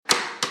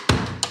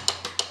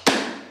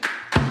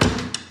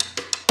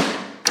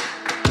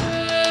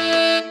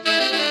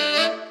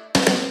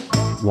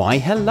Why,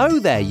 hello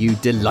there, you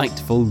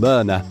delightful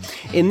learner.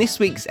 In this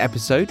week's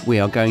episode,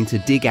 we are going to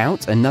dig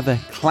out another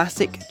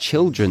classic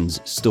children's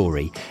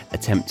story,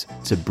 attempt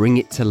to bring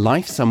it to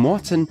life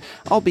somewhat, and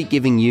I'll be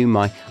giving you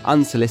my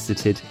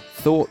unsolicited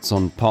thoughts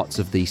on parts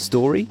of the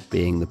story,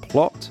 being the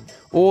plot,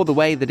 or the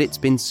way that it's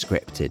been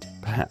scripted,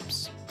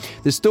 perhaps.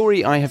 The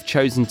story I have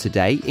chosen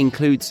today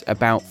includes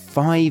about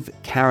 5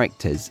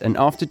 characters, and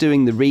after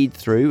doing the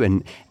read-through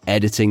and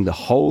editing the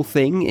whole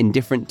thing in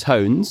different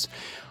tones,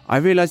 I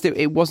realised that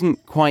it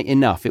wasn't quite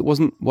enough. It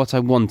wasn't what I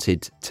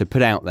wanted to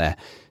put out there.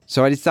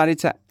 So I decided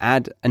to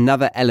add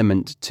another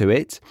element to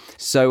it.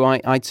 So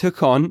I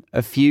took on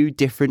a few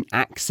different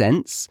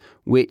accents,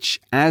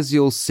 which, as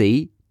you'll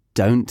see,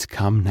 don't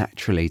come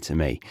naturally to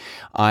me.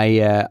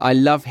 I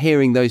love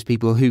hearing those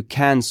people who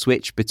can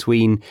switch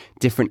between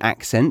different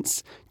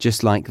accents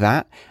just like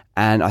that.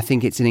 And I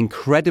think it's an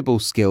incredible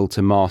skill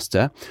to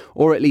master,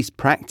 or at least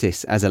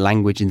practice as a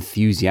language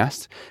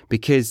enthusiast,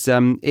 because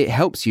it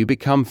helps you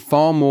become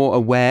far more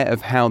aware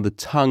of how the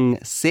tongue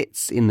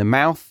sits in the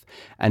mouth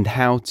and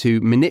how to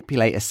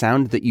manipulate a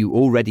sound that you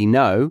already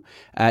know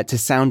to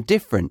sound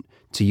different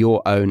to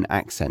your own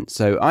accent.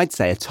 So I'd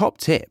say a top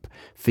tip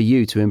for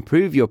you to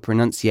improve your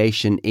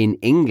pronunciation in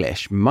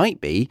English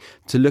might be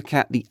to look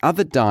at the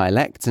other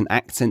dialects and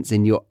accents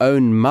in your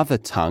own mother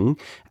tongue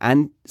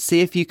and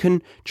see if you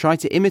can try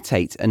to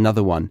imitate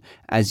another one,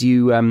 as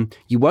you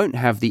won't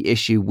have the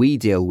issue we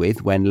deal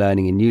with when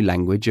learning a new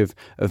language of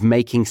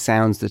making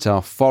sounds that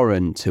are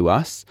foreign to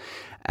us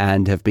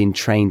and have been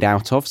trained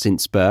out of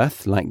since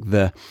birth, like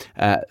the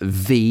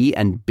V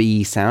and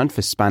B sound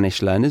for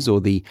Spanish learners,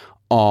 or the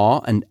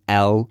R and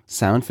L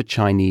sound for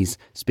Chinese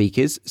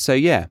speakers. So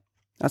yeah,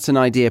 that's an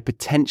idea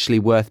potentially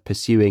worth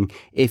pursuing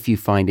if you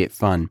find it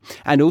fun.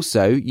 And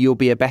also, you'll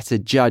be a better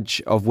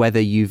judge of whether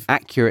you've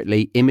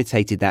accurately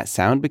imitated that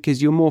sound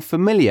because you're more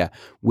familiar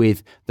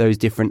with those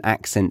different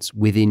accents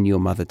within your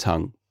mother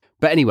tongue.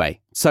 But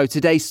anyway, so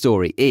today's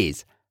story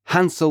is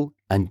Hansel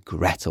and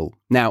Gretel.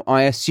 Now,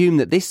 I assume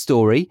that this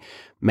story,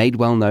 made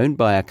well known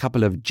by a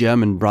couple of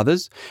German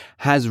brothers,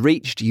 has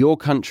reached your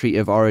country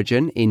of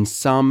origin in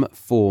some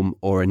form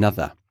or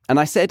another. And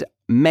I said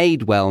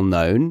made well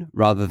known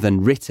rather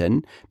than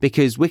written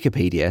because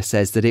Wikipedia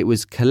says that it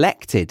was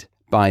collected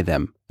by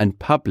them and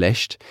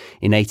published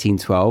in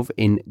 1812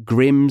 in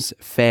Grimm's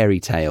Fairy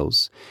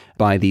Tales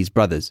by these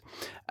brothers.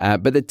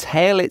 But the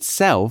tale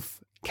itself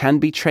can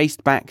be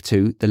traced back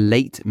to the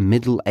late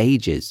Middle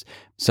Ages.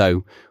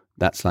 So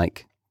that's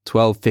like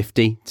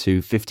 1250 to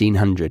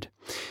 1500.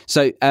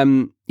 So,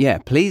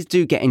 please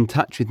do get in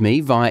touch with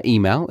me via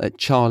email at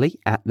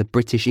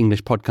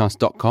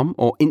charlie@thebritishenglishpodcast.com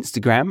or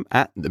Instagram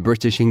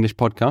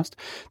 @thebritishenglishpodcast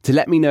to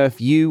let me know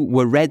if you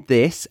were read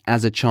this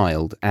as a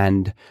child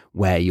and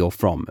where you're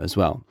from as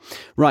well.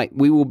 Right,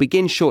 we will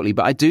begin shortly,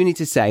 but I do need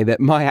to say that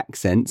my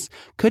accents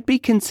could be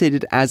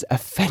considered as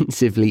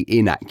offensively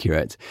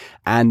inaccurate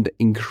and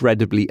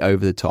incredibly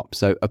over the top.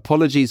 So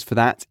apologies for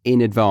that in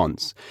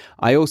advance.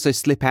 I also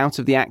slip out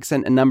of the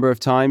accent a number of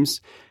times.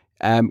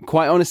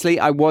 Quite honestly,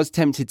 I was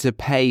tempted to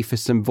pay for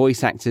some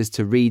voice actors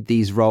to read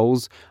these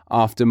roles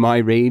after my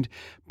read,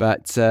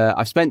 but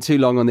I've spent too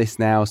long on this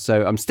now,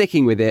 so I'm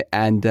sticking with it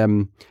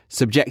and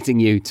subjecting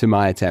you to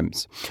my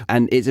attempts.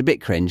 And it's a bit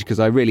cringe because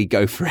I really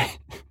go for it.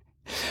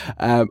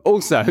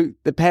 Also,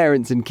 the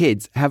parents and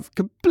kids have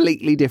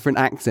completely different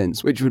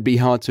accents, which would be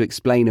hard to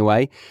explain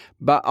away,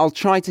 but I'll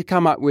try to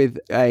come up with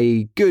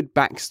a good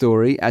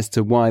backstory as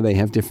to why they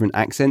have different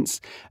accents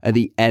at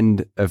the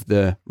end of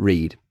the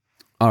read.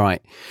 All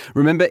right.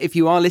 Remember, if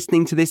you are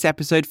listening to this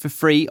episode for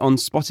free on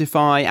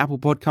Spotify, Apple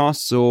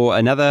Podcasts, or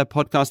another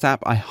podcast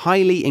app, I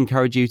highly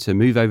encourage you to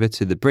move over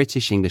to the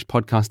British English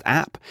Podcast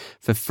app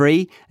for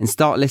free and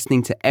start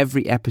listening to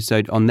every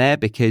episode on there,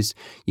 because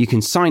you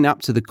can sign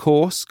up to the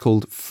course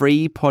called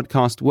Free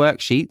Podcast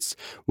Worksheets,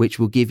 which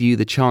will give you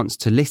the chance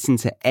to listen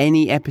to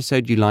any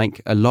episode you like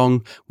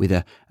along with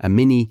a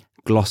mini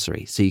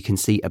glossary, so you can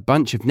see a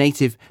bunch of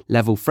native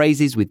level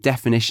phrases with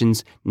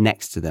definitions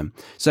next to them.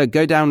 So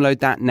go download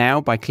that now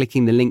by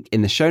clicking the link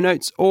in the show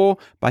notes or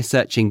by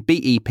searching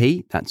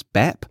BEP, that's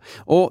BEP,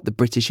 or the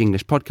British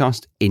English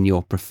Podcast in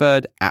your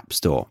preferred app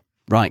store.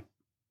 Right,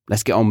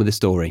 let's get on with the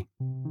story.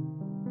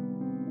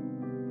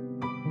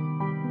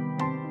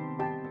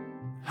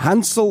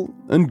 Hansel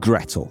and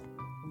Gretel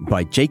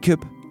by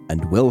Jacob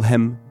and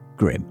Wilhelm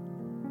Grimm.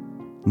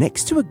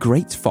 Next to a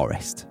great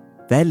forest,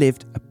 there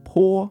lived a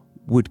poor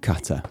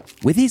woodcutter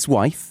with his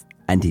wife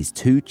and his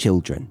 2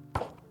 children.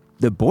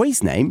 The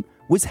boy's name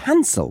was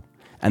Hansel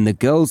and the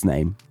girl's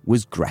name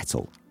was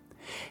Gretel.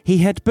 He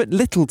had but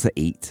little to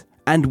eat,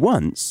 and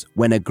once,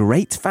 when a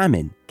great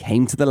famine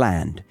came to the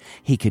land,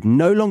 he could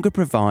no longer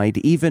provide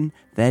even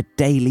their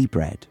daily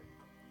bread.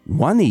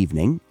 One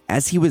evening,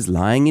 as he was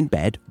lying in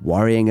bed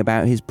worrying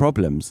about his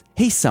problems,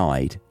 he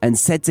sighed and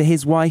said to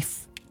his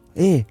wife,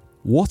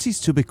 what is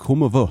to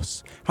become of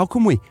us? How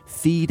can we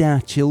feed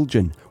our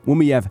children when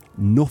we have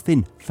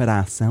nothing for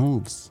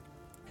ourselves?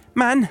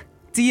 Man,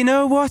 do you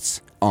know what?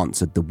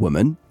 Answered the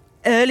woman.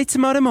 Early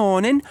tomorrow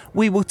morning,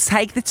 we will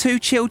take the 2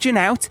 children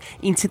out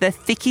into the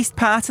thickest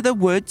part of the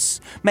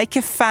woods, make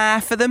a fire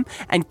for them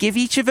and give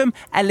each of them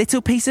a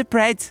little piece of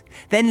bread,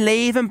 then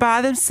leave them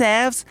by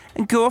themselves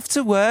and go off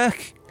to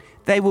work.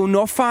 They will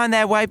not find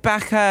their way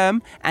back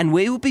home and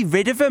we will be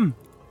rid of them."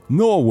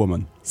 "No,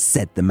 woman,"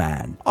 said the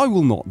man. "I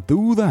will not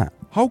do that.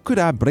 How could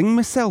I bring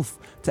myself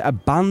to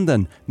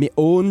abandon my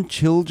own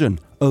children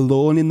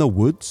alone in the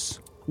woods?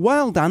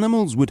 Wild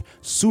animals would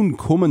soon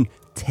come and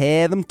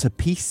tear them to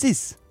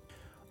pieces."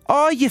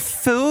 "Oh, you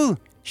fool,"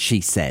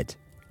 she said.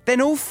 "Then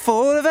all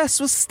 4 of us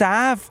will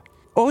starve.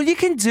 All you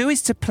can do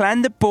is to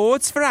plan the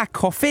boards for our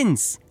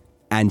coffins."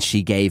 And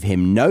she gave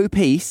him no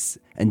peace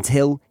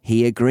until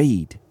he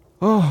agreed.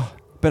 "Oh,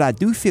 but I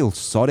do feel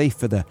sorry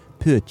for the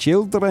poor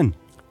children,"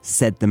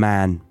 said the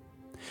man.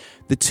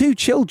 The 2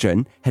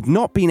 children had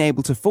not been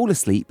able to fall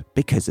asleep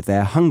because of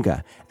their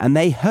hunger, and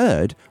they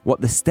heard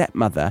what the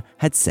stepmother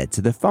had said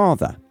to the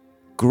father.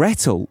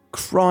 Gretel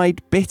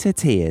cried bitter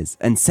tears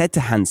and said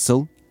to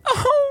Hansel,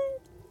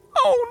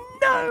 Oh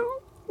no,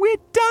 we're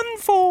done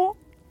for."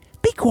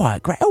 "Be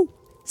quiet, Gretel,"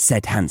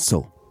 said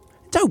Hansel.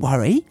 "Don't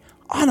worry,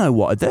 I know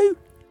what to do."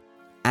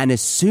 And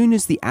as soon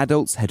as the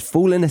adults had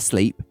fallen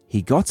asleep,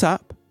 he got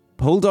up,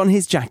 pulled on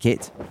his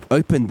jacket,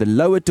 opened the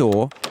lower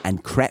door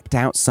and crept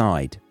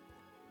outside.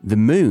 The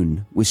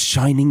moon was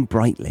shining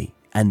brightly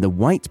and the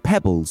white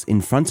pebbles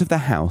in front of the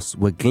house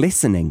were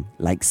glistening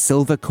like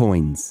silver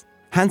coins.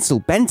 Hansel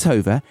bent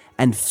over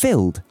and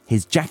filled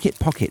his jacket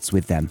pockets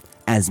with them,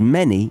 as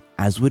many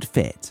as would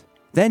fit.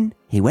 Then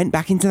he went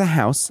back into the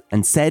house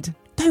and said,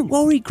 "Don't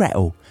worry,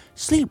 Gretel.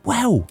 Sleep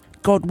well.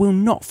 God will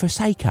not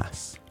forsake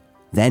us."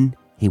 Then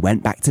he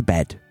went back to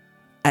bed.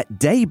 At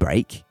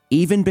daybreak,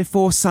 even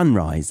before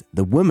sunrise,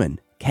 the woman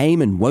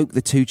came and woke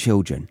the 2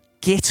 children.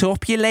 "Get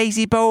up, you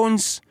lazy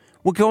bones.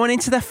 We're going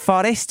into the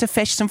forest to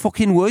fetch some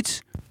fucking wood."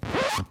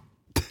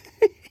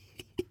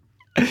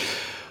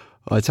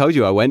 I told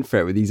you I went for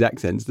it with these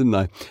accents, didn't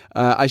I?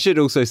 I should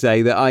also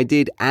say that I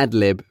did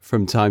ad-lib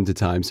from time to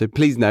time, so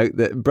please note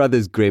that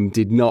Brothers Grimm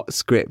did not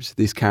script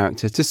this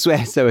character to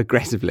swear so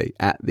aggressively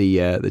at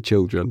the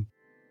children.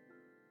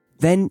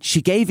 Then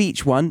she gave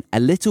each one a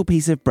little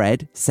piece of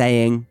bread,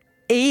 saying,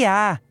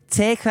 "Here,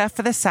 take that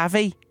for the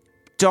savvy.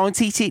 Don't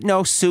eat it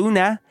no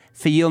sooner,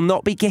 for you'll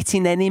not be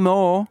getting any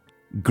more."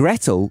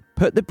 Gretel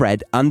put the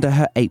bread under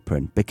her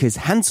apron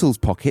because Hansel's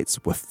pockets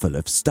were full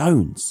of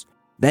stones.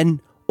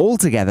 Then all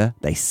together,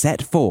 they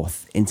set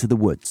forth into the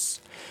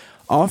woods.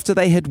 After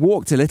they had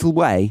walked a little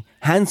way,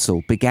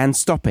 Hansel began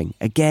stopping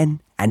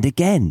again and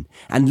again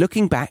and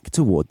looking back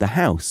toward the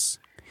house.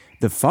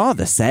 The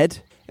father said,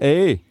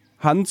 "Hey,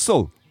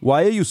 Hansel,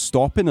 why are you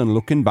stopping and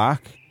looking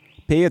back?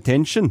 Pay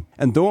attention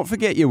and don't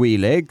forget your wee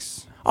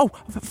legs." "Oh,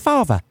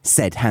 father,"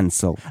 said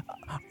Hansel,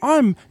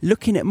 "I'm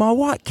looking at my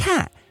white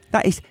cat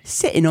that is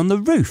sitting on the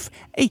roof.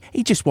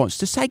 He just wants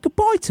to say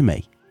goodbye to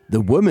me." The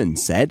woman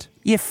said,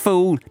 "You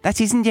fool, that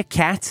isn't your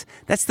cat.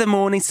 That's the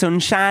morning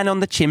sunshine on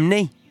the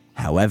chimney."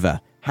 However,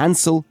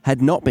 Hansel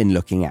had not been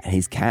looking at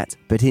his cat,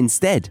 but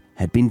instead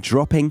had been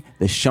dropping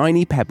the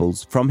shiny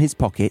pebbles from his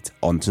pocket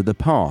onto the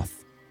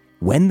path.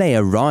 When they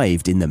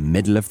arrived in the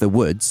middle of the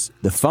woods,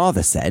 the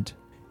father said,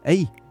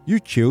 "Hey, you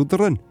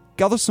children,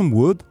 gather some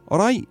wood, all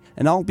right?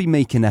 And I'll be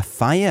making a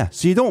fire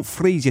so you don't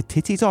freeze your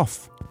titties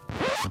off."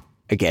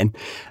 Again,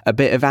 a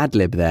bit of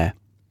ad-lib there.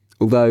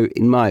 Although,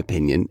 in my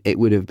opinion, it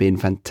would have been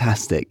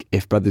fantastic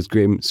if Brothers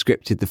Grimm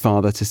scripted the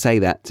father to say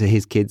that to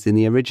his kids in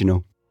the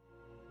original.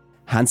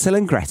 Hansel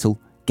and Gretel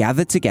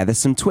gathered together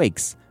some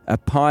twigs, a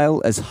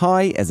pile as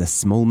high as a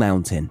small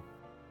mountain.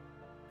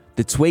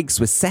 The twigs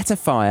were set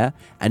afire,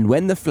 and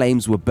when the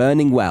flames were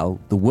burning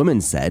well, the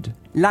woman said,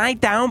 "Lie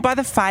down by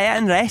the fire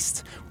and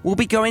rest. We'll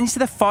be going to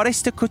the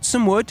forest to cut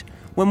some wood.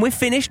 When we're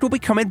finished, we'll be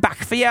coming back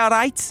for you, all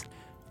right?"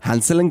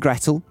 Hansel and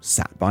Gretel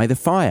sat by the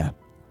fire.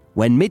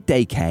 When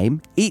midday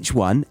came, each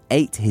one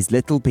ate his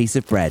little piece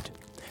of bread.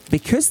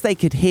 Because they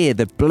could hear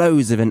the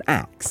blows of an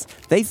axe,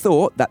 they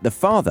thought that the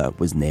father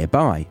was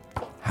nearby.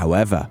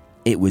 However,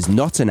 it was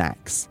not an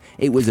axe.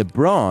 It was a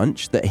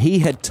branch that he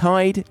had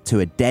tied to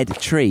a dead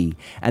tree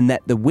and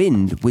that the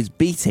wind was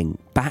beating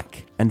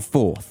back and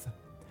forth.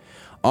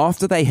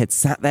 After they had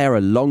sat there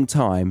a long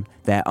time,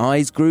 their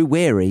eyes grew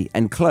weary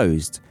and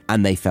closed,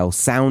 and they fell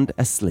sound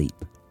asleep.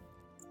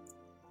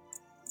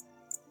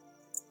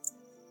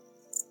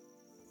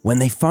 When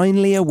they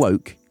finally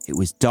awoke, it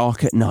was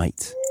dark at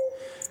night.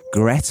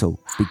 Gretel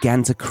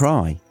began to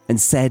cry and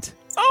said,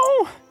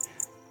 "Oh,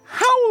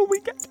 how will we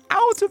get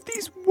out of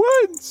these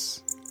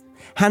woods?"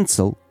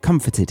 Hansel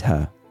comforted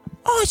her.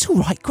 "Oh, it's all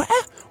right, Gretel.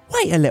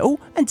 Wait a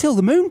little until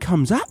the moon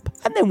comes up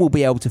and then we'll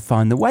be able to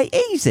find the way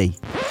easy."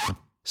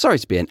 Sorry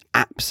to be an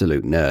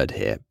absolute nerd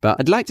here, but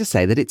I'd like to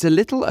say that it's a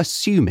little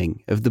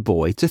assuming of the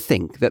boy to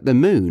think that the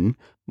moon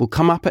will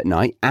come up at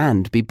night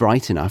and be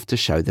bright enough to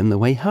show them the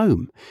way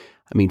home.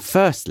 I mean,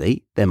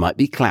 firstly, there might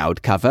be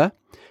cloud cover.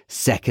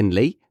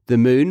 Secondly, the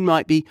moon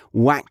might be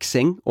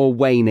waxing or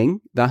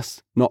waning,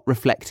 thus not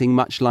reflecting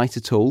much light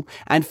at all.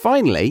 And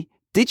finally,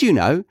 Did you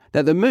know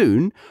that the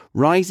moon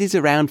rises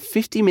around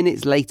 50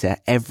 minutes later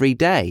every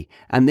day?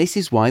 And this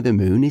is why the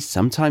moon is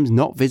sometimes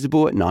not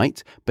visible at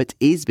night, but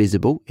is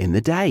visible in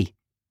the day.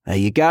 There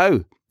you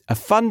go. A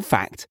fun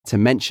fact to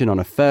mention on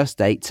a first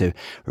date to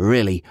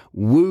really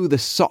woo the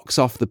socks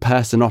off the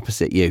person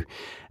opposite you.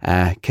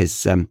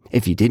 Because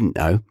if you didn't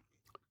know,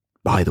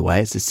 by the way,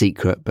 it's a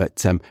secret,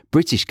 but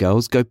British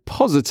girls go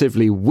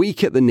positively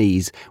weak at the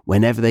knees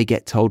whenever they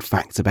get told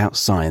facts about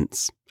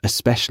science,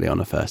 especially on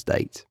a first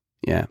date.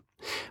 Yeah.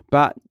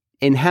 But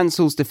in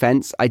Hansel's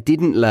defence, I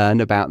didn't learn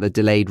about the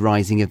delayed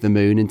rising of the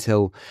moon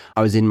until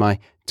I was in my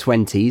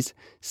 20s.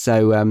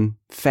 So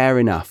fair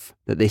enough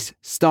that this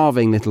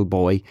starving little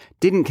boy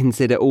didn't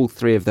consider all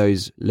three of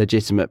those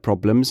legitimate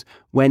problems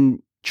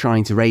when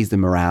trying to raise the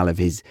morale of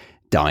his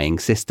dying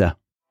sister.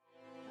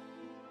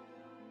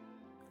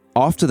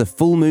 After the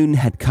full moon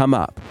had come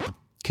up,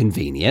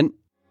 convenient,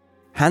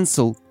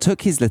 Hansel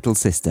took his little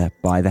sister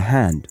by the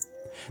hand.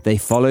 They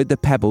followed the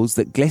pebbles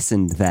that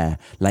glistened there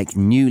like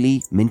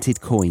newly minted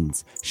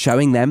coins,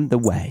 showing them the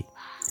way.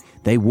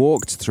 They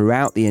walked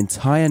throughout the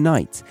entire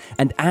night,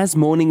 and as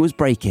morning was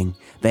breaking,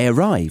 they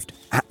arrived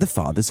at the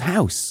father's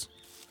house.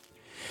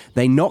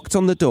 They knocked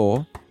on the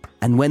door,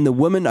 and when the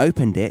woman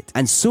opened it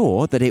and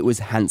saw that it was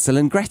Hansel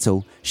and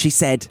Gretel, she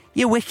said,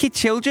 "You wicked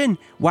children,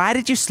 why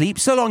did you sleep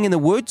so long in the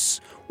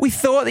woods? We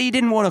thought that you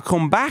didn't want to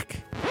come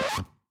back."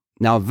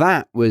 Now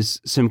that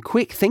was some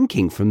quick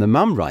thinking from the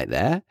mum right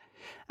there.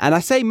 And I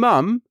say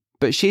mum,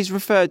 but she's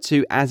referred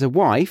to as a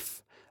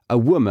wife, a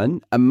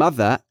woman, a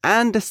mother,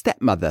 and a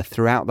stepmother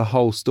throughout the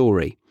whole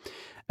story.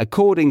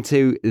 According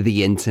to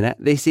the internet,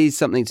 this is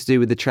something to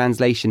do with the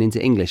translation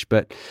into English,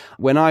 but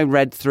when I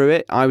read through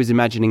it, I was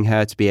imagining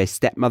her to be a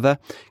stepmother,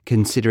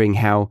 considering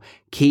how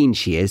keen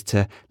she is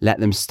to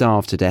let them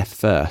starve to death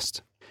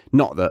first.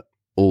 Not that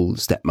all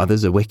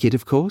stepmothers are wicked,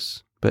 of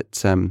course,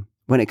 but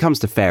when it comes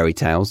to fairy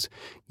tales,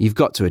 you've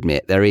got to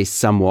admit there is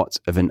somewhat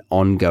of an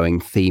ongoing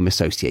theme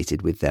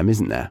associated with them,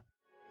 isn't there?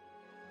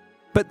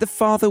 But the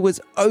father was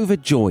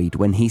overjoyed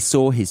when he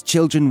saw his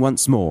children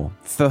once more,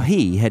 for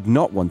he had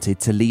not wanted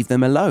to leave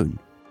them alone.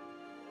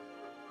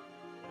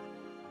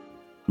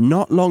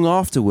 Not long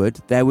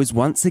afterward, there was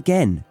once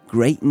again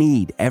great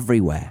need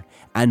everywhere,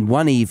 and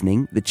one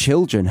evening the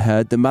children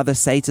heard the mother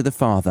say to the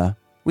father,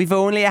 "We've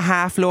only a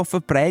half loaf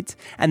of bread,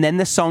 and then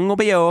the song will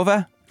be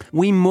over.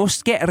 We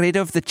must get rid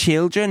of the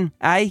children,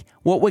 eh?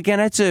 What we're going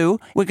to do,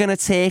 we're going to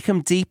take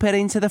them deeper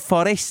into the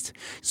forest,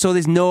 so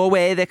there's no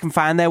way they can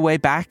find their way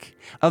back.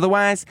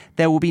 Otherwise,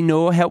 there will be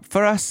no help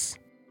for us."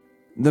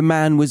 The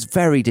man was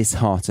very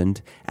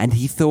disheartened, and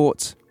he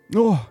thought,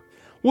 "Oh,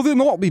 would it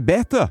not be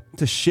better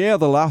to share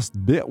the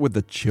last bit with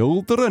the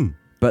children?"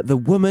 But the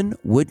woman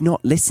would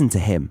not listen to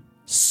him,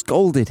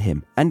 scolded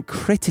him, and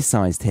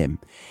criticised him.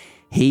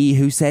 He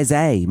who says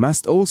A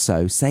must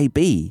also say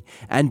B,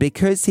 and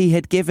because he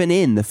had given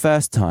in the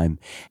first time,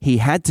 he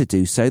had to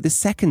do so the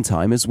second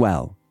time as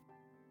well.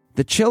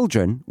 The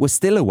children were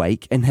still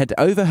awake and had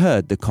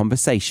overheard the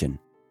conversation.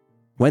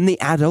 When the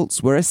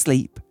adults were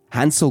asleep,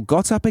 Hansel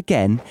got up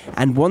again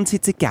and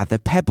wanted to gather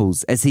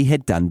pebbles as he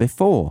had done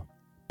before.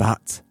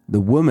 But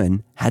the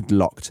woman had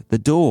locked the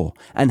door,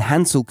 and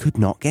Hansel could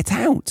not get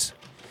out.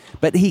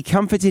 But he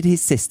comforted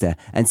his sister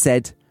and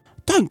said,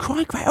 "Don't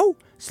cry, Gretel.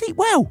 Sleep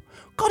well.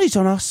 God is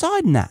on our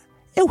side and that.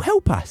 He'll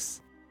help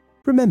us."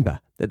 Remember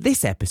that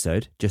this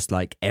episode, just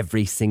like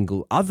every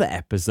single other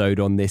episode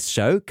on this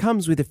show,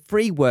 comes with a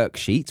free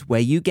worksheet where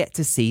you get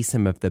to see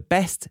some of the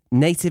best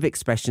native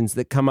expressions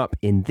that come up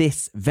in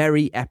this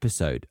very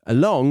episode,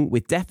 along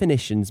with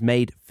definitions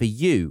made for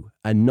you,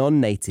 a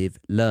non-native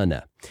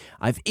learner.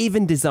 I've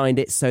even designed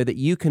it so that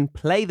you can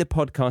play the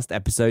podcast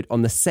episode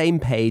on the same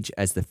page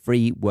as the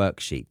free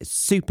worksheet. It's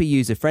super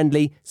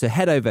user-friendly, so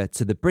head over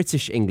to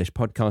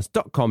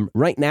thebritishenglishpodcast.com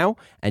right now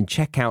and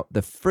check out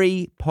the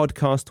free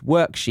podcast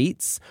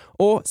worksheets,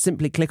 or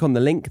simply click on the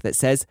link that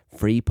says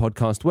free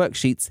podcast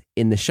worksheets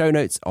in the show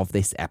notes of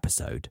this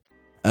episode.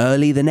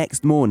 Early the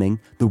next morning,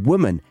 the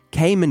woman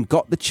came and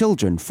got the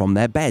children from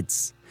their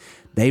beds.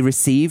 They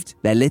received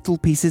their little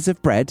pieces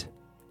of bread,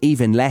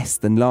 even less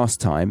than last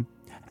time,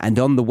 and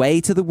on the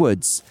way to the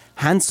woods,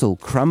 Hansel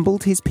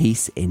crumbled his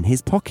piece in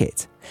his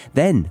pocket,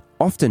 then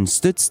often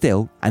stood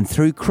still and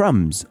threw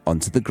crumbs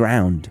onto the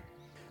ground.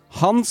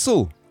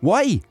 "Hansel,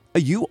 why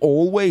are you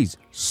always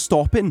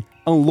stopping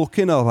and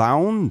looking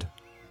around?"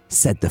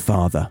 said the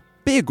father.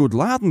 "Be a good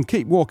lad and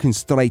keep walking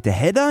straight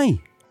ahead, eh?"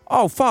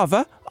 "Oh,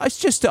 father, it's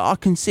just that I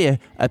can see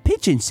a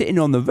pigeon sitting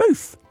on the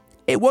roof.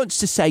 It wants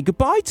to say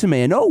goodbye to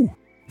me and all."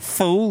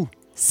 "Fool,"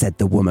 said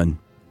the woman.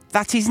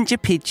 "That isn't your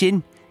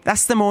pigeon.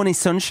 That's the morning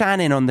sun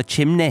shining on the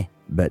chimney."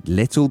 But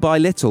little by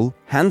little,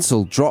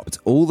 Hansel dropped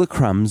all the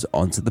crumbs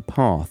onto the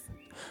path.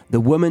 The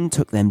woman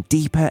took them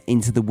deeper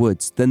into the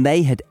woods than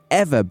they had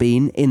ever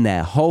been in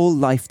their whole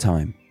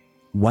lifetime.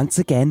 Once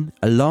again,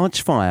 a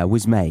large fire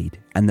was made,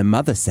 and the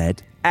mother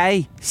said,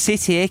 "Hey,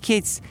 sit here,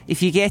 kids.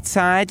 If you get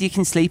tired, you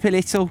can sleep a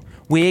little.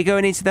 We're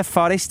going into the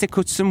forest to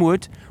cut some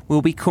wood.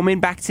 We'll be coming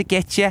back to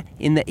get you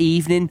in the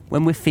evening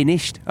when we're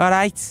finished, all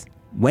right?"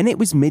 When it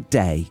was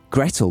midday,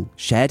 Gretel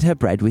shared her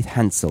bread with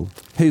Hansel,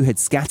 who had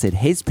scattered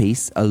his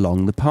piece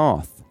along the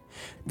path.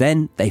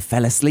 Then they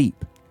fell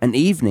asleep, and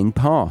evening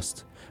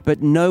passed,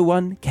 but no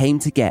one came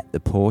to get the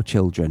poor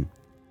children.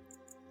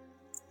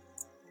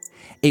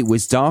 It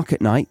was dark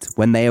at night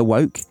when they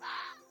awoke,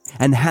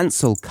 and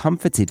Hansel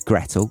comforted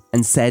Gretel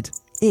and said,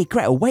 "Here,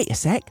 Gretel, wait a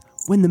sec.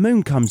 When the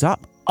moon comes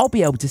up, I'll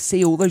be able to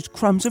see all those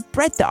crumbs of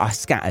bread that I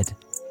scattered.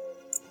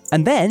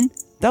 And then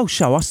they'll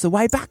show us the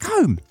way back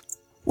home.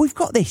 We've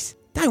got this,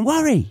 don't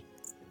worry."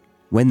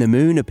 When the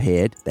moon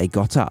appeared, they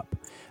got up,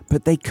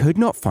 but they could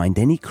not find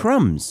any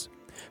crumbs,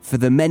 for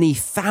the many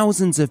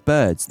thousands of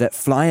birds that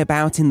fly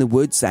about in the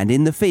woods and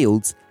in the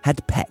fields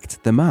had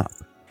pecked them up.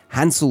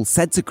 Hansel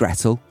said to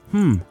Gretel,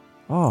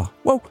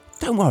 well,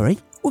 don't worry,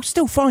 we'll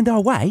still find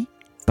our way."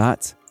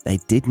 But they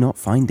did not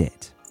find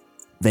it.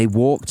 They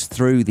walked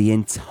through the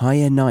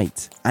entire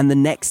night and the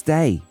next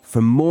day,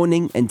 from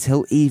morning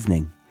until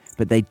evening,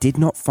 but they did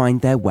not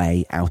find their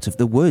way out of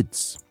the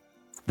woods.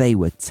 They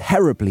were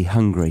terribly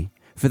hungry,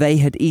 for they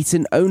had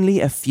eaten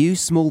only a few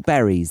small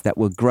berries that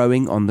were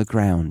growing on the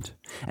ground.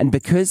 And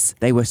because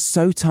they were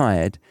so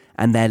tired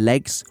and their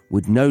legs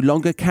would no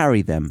longer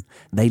carry them,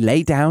 they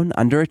lay down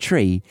under a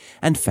tree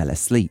and fell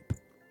asleep.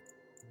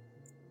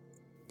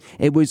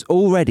 It was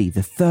already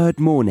the third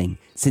morning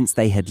since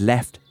they had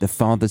left the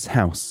father's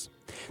house.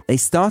 They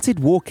started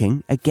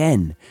walking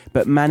again,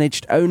 but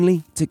managed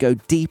only to go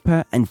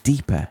deeper and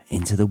deeper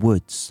into the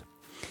woods.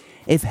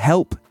 If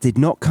help did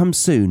not come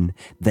soon,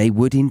 they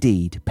would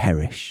indeed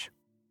perish.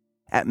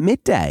 At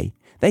midday,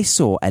 they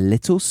saw a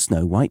little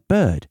snow-white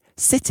bird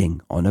sitting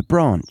on a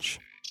branch.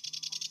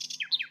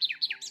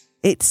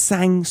 It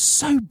sang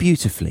so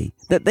beautifully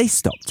that they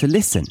stopped to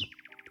listen.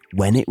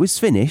 When it was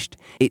finished,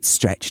 it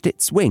stretched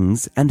its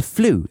wings and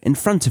flew in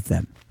front of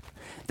them.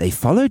 They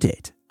followed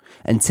it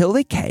until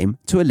they came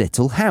to a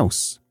little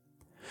house.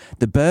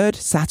 The bird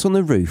sat on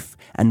the roof,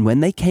 and when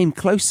they came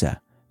closer,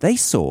 they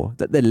saw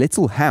that the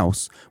little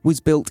house was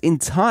built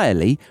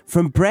entirely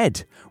from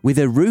bread, with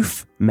a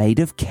roof made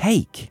of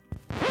cake.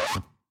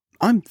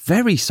 I'm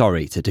very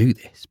sorry to do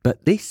this,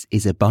 but this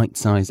is a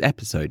bite-sized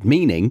episode,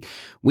 meaning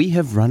we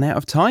have run out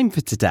of time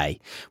for today.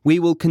 We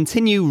will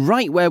continue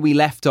right where we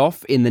left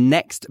off in the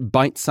next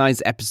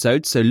bite-sized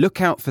episode, so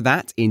look out for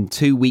that in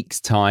 2 weeks'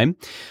 time.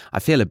 I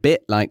feel a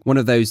bit like one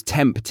of those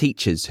temp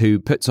teachers who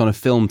puts on a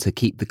film to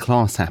keep the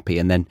class happy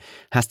and then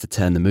has to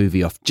turn the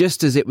movie off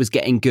just as it was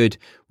getting good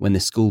when the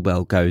school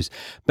bell goes.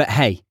 But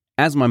hey,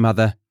 as my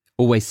mother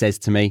always says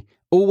to me,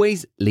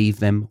 always leave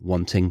them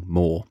wanting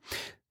more.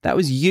 That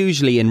was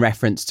usually in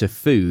reference to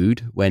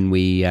food when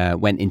we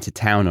went into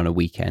town on a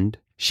weekend.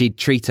 She'd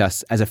treat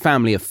us as a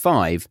family of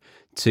 5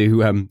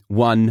 to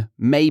 1,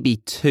 maybe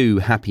 2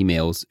 Happy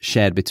Meals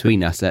shared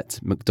between us at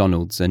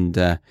McDonald's,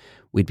 and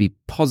we'd be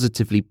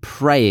positively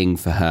praying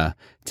for her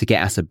to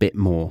get us a bit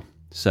more.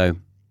 So,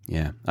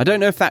 yeah, I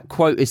don't know if that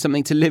quote is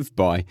something to live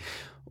by.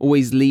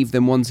 Always leave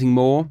them wanting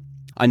more.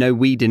 I know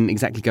we didn't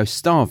exactly go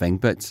starving,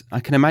 but I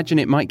can imagine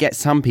it might get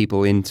some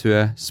people into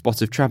a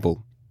spot of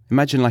trouble.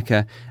 Imagine like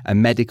a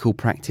medical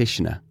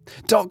practitioner.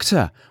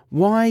 "Doctor,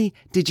 why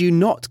did you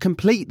not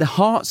complete the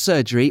heart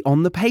surgery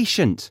on the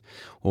patient?"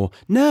 Or,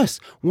 "Nurse,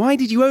 why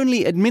did you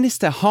only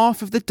administer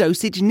half of the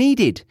dosage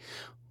needed?"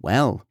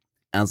 "Well,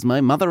 as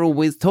my mother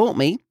always taught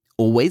me,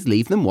 always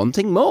leave them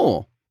wanting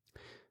more."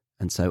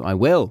 And so I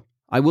will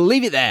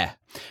leave it there.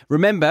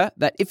 Remember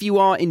that if you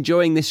are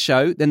enjoying this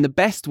show, then the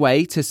best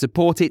way to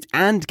support it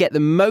and get the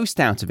most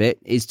out of it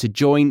is to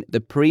join the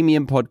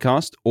Premium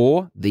Podcast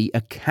or the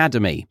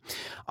Academy.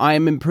 I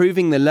am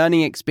improving the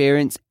learning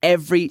experience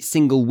every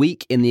single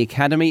week in the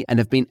Academy and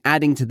have been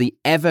adding to the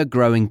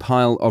ever-growing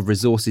pile of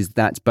resources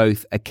that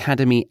both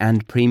Academy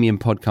and Premium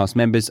Podcast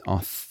members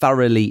are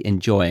thoroughly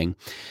enjoying.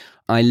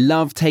 I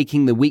love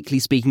taking the weekly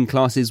speaking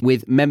classes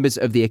with members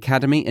of the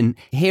Academy and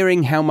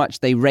hearing how much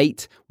they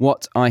rate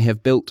what I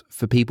have built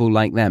for people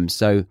like them.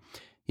 So,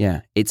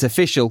 yeah, it's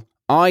official.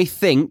 I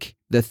think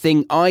the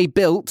thing I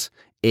built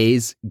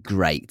is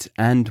great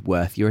and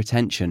worth your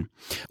attention.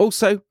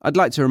 Also, I'd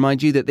like to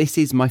remind you that this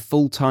is my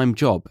full-time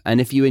job,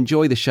 and if you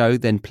enjoy the show,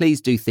 then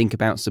please do think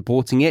about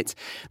supporting it.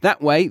 That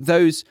way,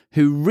 those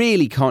who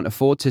really can't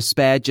afford to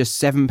spare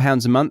just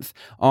 £7 a month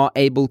are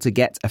able to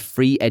get a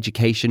free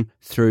education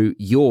through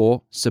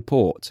your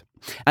support.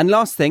 And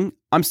last thing,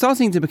 I'm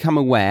starting to become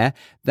aware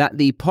that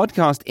the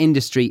podcast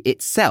industry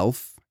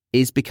itself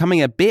is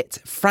becoming a bit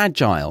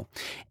fragile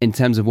in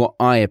terms of what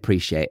I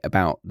appreciate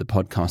about the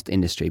podcast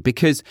industry,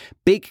 because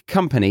big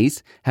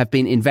companies have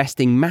been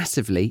investing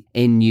massively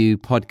in new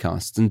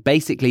podcasts and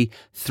basically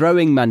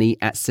throwing money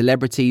at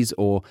celebrities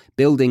or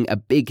building a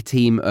big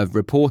team of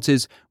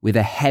reporters with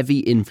a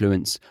heavy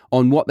influence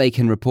on what they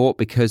can report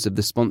because of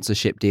the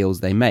sponsorship deals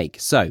they make.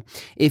 So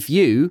if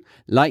you,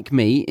 like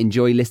me,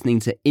 enjoy listening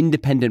to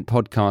independent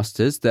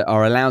podcasters that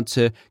are allowed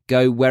to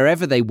go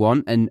wherever they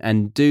want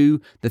and do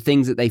the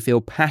things that they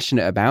feel passionate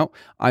passionate about,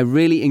 I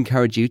really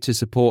encourage you to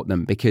support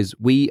them because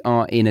we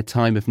are in a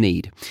time of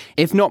need.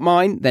 If not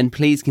mine, then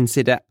please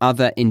consider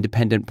other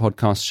independent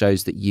podcast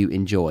shows that you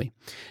enjoy.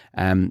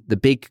 The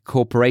big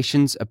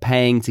corporations are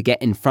paying to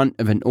get in front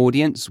of an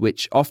audience,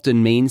 which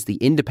often means the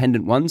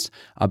independent ones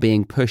are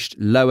being pushed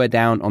lower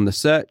down on the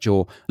search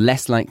or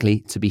less likely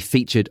to be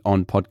featured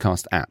on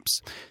podcast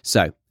apps.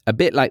 So, a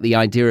bit like the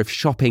idea of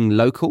shopping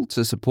local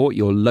to support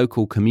your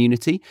local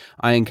community,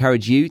 I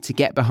encourage you to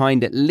get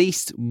behind at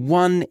least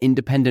one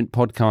independent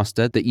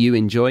podcaster that you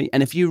enjoy.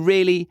 And if you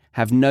really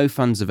have no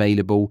funds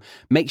available,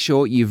 make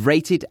sure you've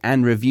rated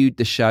and reviewed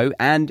the show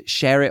and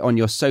share it on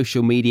your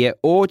social media,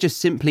 or just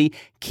simply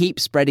keep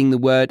spreading the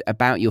word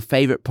about your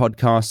favorite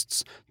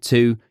podcasts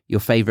to your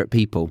favorite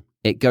people.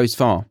 It goes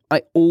far.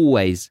 I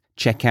always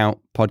check out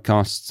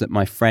podcasts that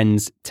my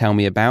friends tell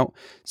me about,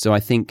 so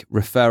I think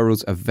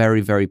referrals are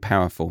very, very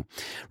powerful.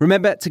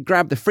 Remember to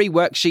grab the free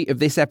worksheet of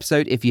this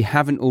episode if you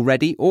haven't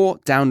already, or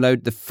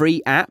download the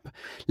free app.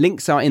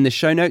 Links are in the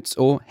show notes,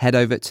 or head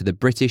over to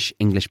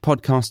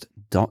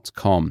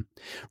thebritishenglishpodcast.com.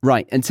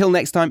 Right, until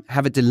next time,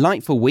 have a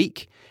delightful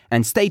week,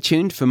 and stay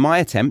tuned for my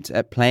attempt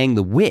at playing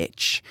the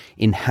witch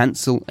in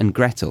Hansel and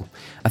Gretel.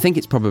 I think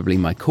it's probably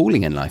my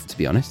calling in life, to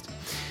be honest.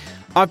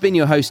 I've been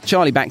your host,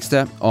 Charlie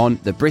Baxter, on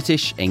the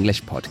British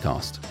English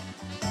Podcast.